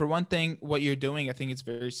 for one thing, what you're doing, I think it's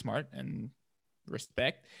very smart and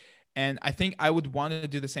respect. And I think I would want to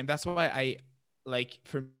do the same. That's why I like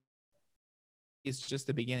for it's just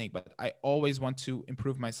the beginning, but I always want to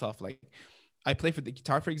improve myself. Like I play for the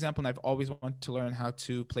guitar, for example, and I've always wanted to learn how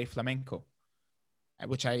to play flamenco,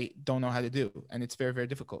 which I don't know how to do, and it's very, very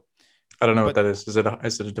difficult. I don't know what But that is. Is it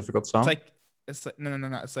a difficult it's song? like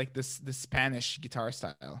no. It's like this Spanish guitar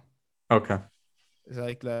style. Okay. It's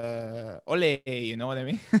like the ole, you know what I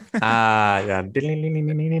mean? Ah, yeah.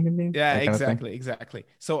 Yeah, That kind of thing. exactly.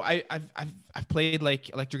 So I've played like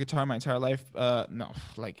electric guitar my entire life. No,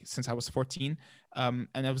 like since I was 14. And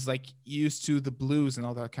I was like used to the blues and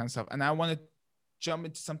all that kind of stuff. And I want to jump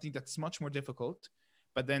into something that's much more difficult.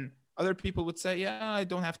 But then other people would say, yeah, I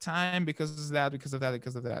don't have time because of that, because of that,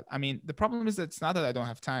 because of that. I mean, the problem is that it's not that I don't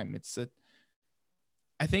have time. It's that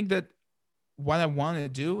I think that what I want to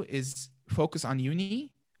do is focus on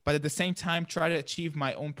uni, but at the same time try to achieve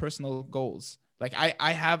my own personal goals. Like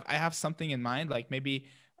I have something in mind, like maybe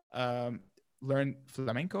um, learn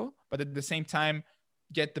flamenco, but at the same time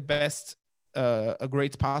get the best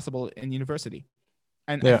grades possible in university.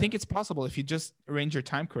 And I Yeah. think it's possible if you just arrange your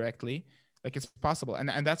time correctly. Like it's possible,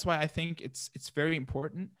 and that's why I think it's very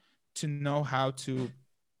important to know how to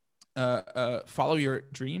follow your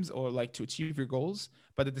dreams or like to achieve your goals,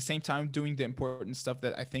 but at the same time doing the important stuff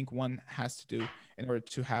that I think one has to do in order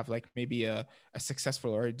to have like maybe a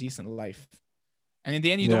successful or a decent life. And in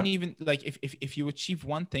the end, you Yeah. don't even like if you achieve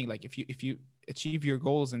one thing, like if you achieve your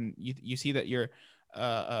goals and you see that you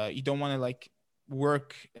don't want to like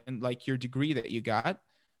work and like your degree that you got,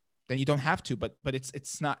 then you don't have to. But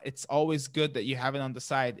it's always good that you have it on the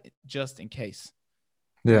side just in case.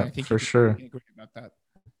 And Yeah, I think for you sure. can agree about that.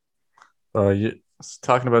 You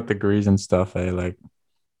talking about degrees and stuff, like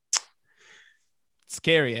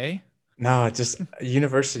Scary, eh? no, it just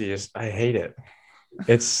university is I hate it.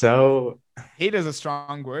 It's so Hate is a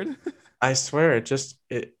strong word. I swear it's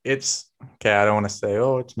okay. I don't want to say,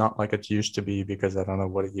 oh, it's not like it used to be because I don't know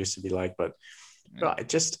what it used to be like, but Yeah.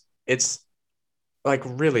 it's like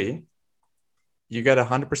really you get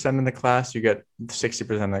 100% in the class, you get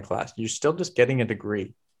 60% in the class. You're still just getting a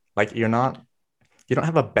degree. Like you don't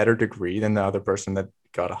have a better degree than the other person that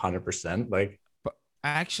got 100%. Like, But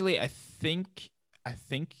actually, I think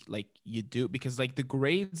like you do, because like the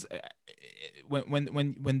grades,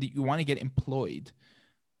 you want to get employed,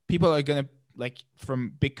 people are gonna like from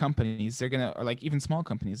big companies, they're gonna, or like even small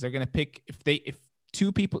companies, they're gonna pick if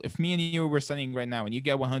two people, if me and you were studying right now and you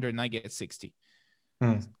get 100 and I get 60,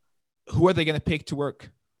 who are they gonna pick to work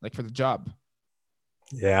like for the job?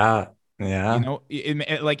 Yeah. Yeah. You know,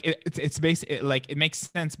 it's basically like it makes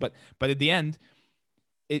sense, but at the end,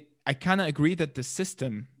 I kind of agree that the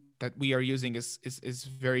system that we are using is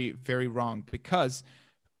very, very wrong, because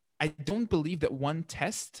I don't believe that one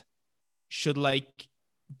test should like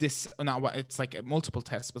this, not what it's like multiple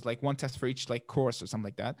tests, but like one test for each like course or something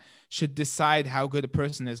like that should decide how good a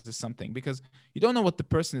person is to something, because you don't know what the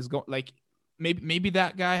person is going like. Maybe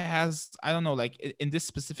that guy has, I don't know, like in this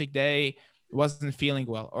specific day wasn't feeling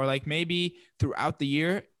well, or like maybe throughout the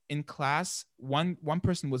year in class one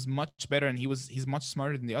person was much better and he's much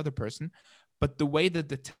smarter than the other person, but the way that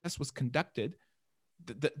the test was conducted,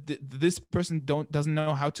 this person doesn't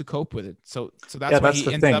know how to cope with it, so that's Yeah, why that's he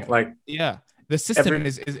the ended thing. up. Like Yeah, the system every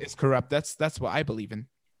is corrupt. That's what I believe in.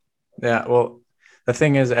 yeah, well, the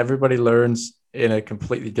thing is everybody learns in a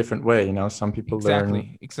completely different way. You know, some people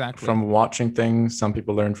learn Exactly. from watching things, some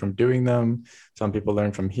people learn from doing them, some people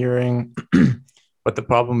learn from hearing. But the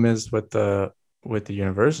problem is with the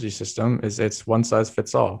university system is it's one size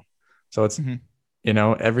fits all. So it's, Hmm. you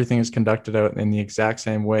know, everything is conducted out in the exact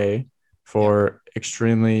same way Yeah, for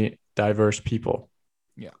extremely diverse people.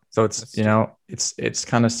 yeah, So it's, that's you true. know, it's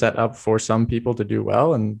kind of set up for some people to do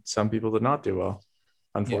well and some people to not do well,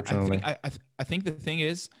 Yeah, I think unfortunately. I think the thing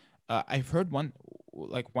is, I've heard one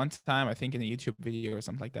time, I think in a YouTube video or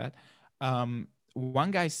something like that.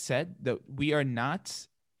 One guy said that we are not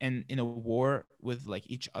in a war with like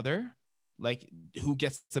each other, like who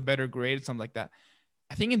gets the better grade, something like that.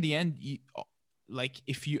 I think in the end, like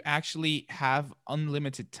if you actually have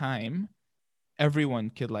unlimited time, everyone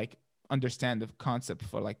could like understand the concept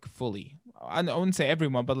for like fully. I wouldn't say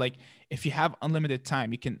everyone, but like if you have unlimited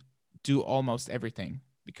time, you can do almost everything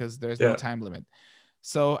because there's no Yeah. time limit.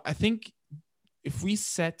 So I think if we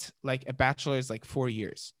set like a bachelor is like 4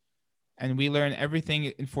 years and we learn everything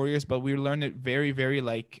in 4 years, but we learn it very, very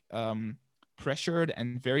like pressured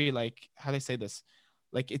and very like, how do I say this?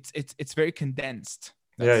 Like it's very condensed.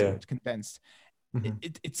 Yeah. That's the Yeah. word, condensed.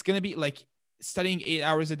 Mhm. It's gonna be like studying 8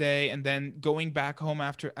 hours a day and then going back home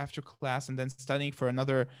after class and then studying for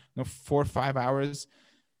another 4 or 5 hours.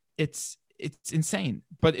 It's insane.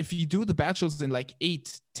 But if you do the bachelor's in like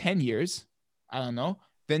 8-10 years, I don't know,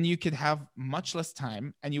 then you could have much less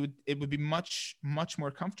time and it would be much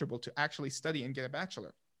more comfortable to actually study and get a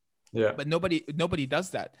bachelor. Yeah. But nobody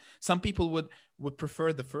does that. Some people would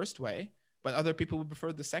prefer the first way, but other people would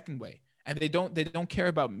prefer the second way, and they don't care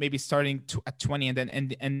about maybe starting at 20 and then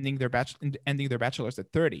ending their bachelor's at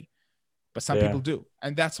 30. But some Yeah. people do,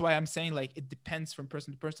 and that's why I'm saying like it depends from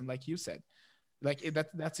person to person, like you said. Like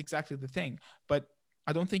that's exactly the thing. But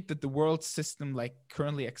I don't think that the world system like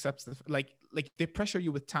currently accepts like they pressure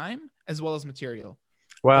you with time as well as material.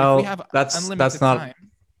 But if we Well, have that's unlimited not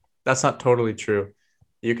time, totally true.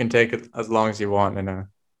 You can take it as long as you want in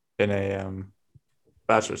a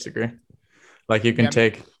bachelor's degree. Like you can yeah,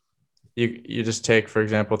 take you just take, for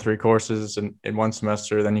example, 3 courses in one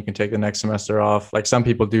semester, then you can take the next semester off. Like some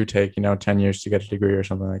people do take, you know, 10 years to get a degree or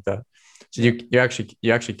something like that. So yeah. you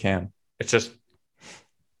actually can. It's just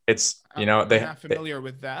it's, you know, I'm not familiar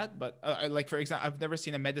with that, but like for example, I've never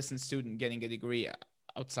seen a medicine student getting a degree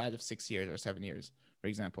outside of 6 years or 7 years, for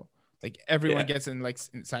example. Like everyone yeah. gets in like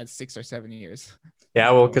inside 6 or 7 years.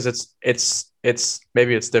 Yeah, well, because it's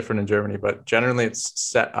maybe it's different in Germany, but generally it's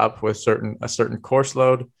set up with a certain course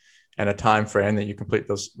load and a time frame that you complete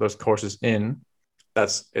those courses in.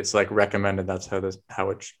 That's it's like recommended. That's how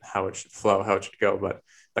it should flow, how it should go. But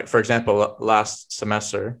like for example, last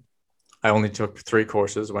semester I only took 3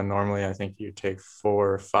 courses when normally I think you take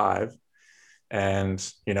 4 or 5.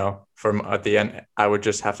 And you know, from at the end, I would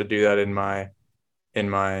just have to do that in my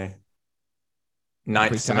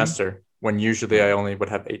ninth Free time. semester when usually I only would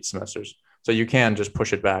have 8 semesters. So you can just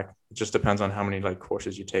push it back. It just depends on how many like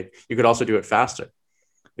courses you take. You could also do it faster.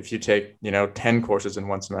 If you take, you know, 10 courses in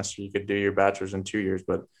one semester, you could do your bachelor's in 2 years,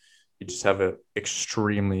 but you just have an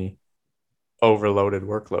extremely overloaded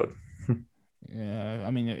workload. Yeah,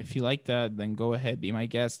 I mean, if you like that, then go ahead, be my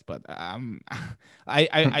guest. But I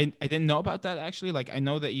didn't know about that actually. Like, I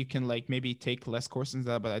know that you can like maybe take less courses than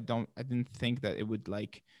that, but I didn't think that it would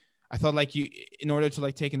like. I thought like you, in order to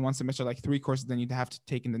like take in one semester like 3 courses, then you'd have to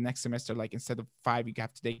take in the next semester like instead of 5, you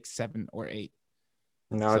have to take 7 or 8.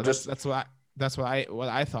 No, So just that's what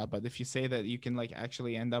I thought. But if you say that you can like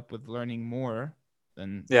actually end up with learning more,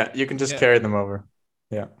 then yeah, you can just yeah, carry them over.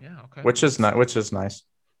 Yeah, yeah, okay, which is not which is nice.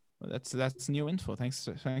 that's new info. Thanks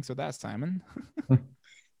for that, Simon.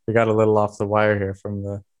 We got a little off the wire here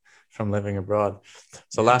from from living abroad.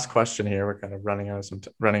 So last question here. We're kind of running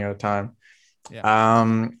out of time.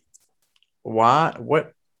 Yeah.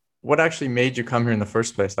 What actually made you come here in the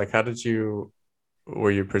first place? Like,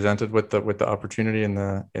 were you presented with the opportunity in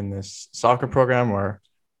this soccer program, or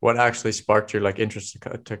what actually sparked your like interest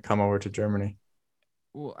to come over to Germany?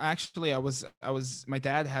 Well, actually, my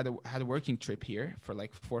dad had a working trip here for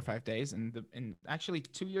like 4 or 5 days, and actually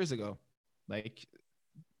 2 years ago, like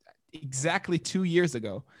exactly 2 years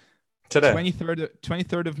ago, Today.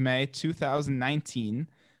 23rd of May 2019,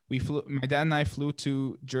 my dad and I flew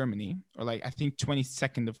to Germany, or like I think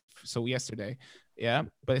 22nd of, so yesterday. Yeah,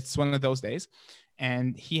 but it's one of those days.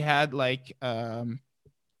 And he had like a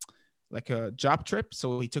job trip,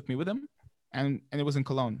 so he took me with him, and it was in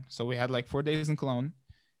Cologne. So we had like 4 days in Cologne,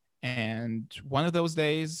 and one of those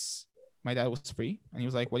days my dad was free, and he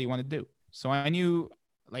was like, "What do you want to do?" So I knew,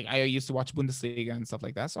 like, I used to watch Bundesliga and stuff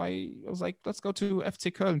like that. So I was like, "Let's go to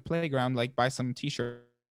FC Köln playground, like buy some t-shirt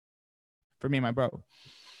for me and my bro."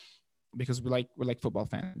 Because we're like football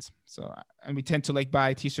fans, so, and we tend to like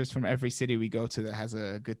buy t-shirts from every city we go to that has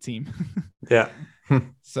a good team. Yeah.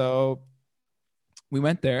 So we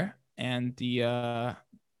went there, and the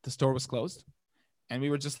store was closed, and we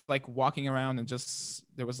were just like walking around, and just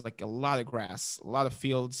there was like a lot of grass, a lot of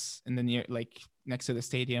fields in the near, like next to the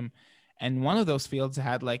stadium, and one of those fields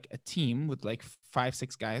had like a team with like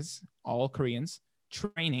 5-6 guys, all Koreans,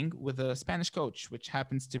 training with a Spanish coach, which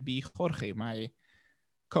happens to be Jorge, my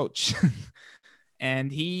coach.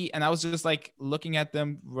 And I was just like looking at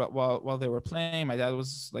them while they were playing. My dad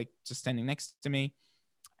was like just standing next to me,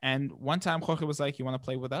 and one time Jorge was like, "You want to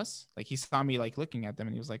play with us?" Like, he saw me like looking at them,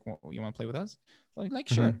 and he was like, well, "You want to play with us?" Like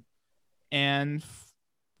sure. Mm-hmm. And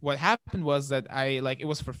what happened was that it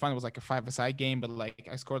was for fun. It was like a 5-a-side game, but like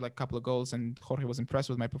I scored like a couple of goals, and Jorge was impressed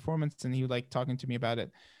with my performance, and he was like talking to me about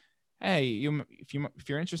it. "Hey, if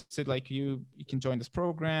you're interested, like you can join this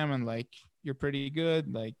program, and like you're pretty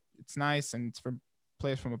good, like it's nice, and it's for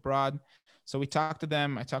players from abroad." So we talked to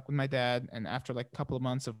them. I talked with my dad, and after like a couple of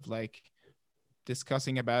months of like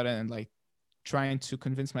discussing about it and like trying to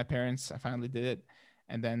convince my parents, I finally did it.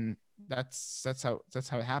 And then that's how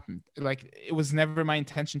it happened. Like, it was never my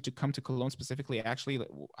intention to come to Cologne specifically. Actually,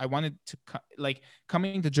 I wanted to like,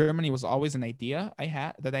 coming to Germany was always an idea I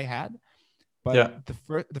had. But Yeah.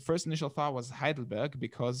 the first initial thought was Heidelberg,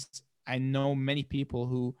 because I know many people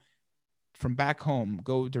who from back home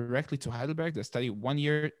go directly to Heidelberg. They study 1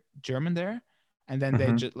 year German there, and then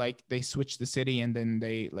they just like they switch the city, and then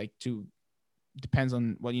they like to, depends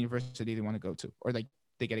on what university they want to go to, or like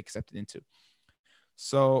they get accepted into.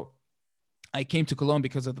 So I came to Cologne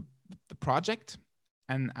because of the project,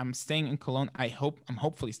 and I'm staying in Cologne. I'm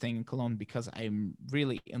hopefully staying in Cologne because I'm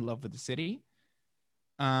really in love with the city.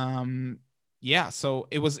 Yeah, so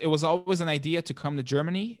it was always an idea to come to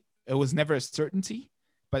Germany. It was never a certainty,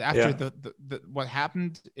 but after the what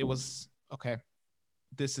happened, it was okay.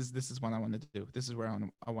 This is what I want to do. This is where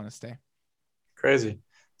I want to stay. Crazy.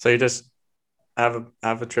 So you just have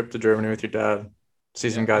a trip to Germany with your dad, see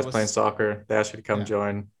some guys playing soccer. They ask you to come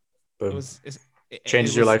join. Boom.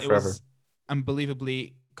 Changes your life forever. It was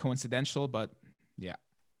unbelievably coincidental, but yeah.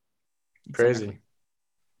 Exactly.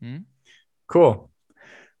 Crazy. Cool.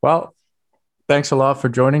 Well, thanks a lot for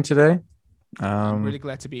joining today. I'm really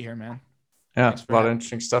glad to be here, man. Yeah, a lot of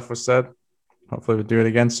interesting stuff was said. Hopefully we'll do it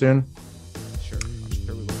again soon. Sure. I'm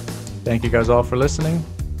sure we will. Thank you guys all for listening,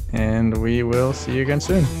 and we will see you again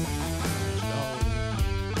soon.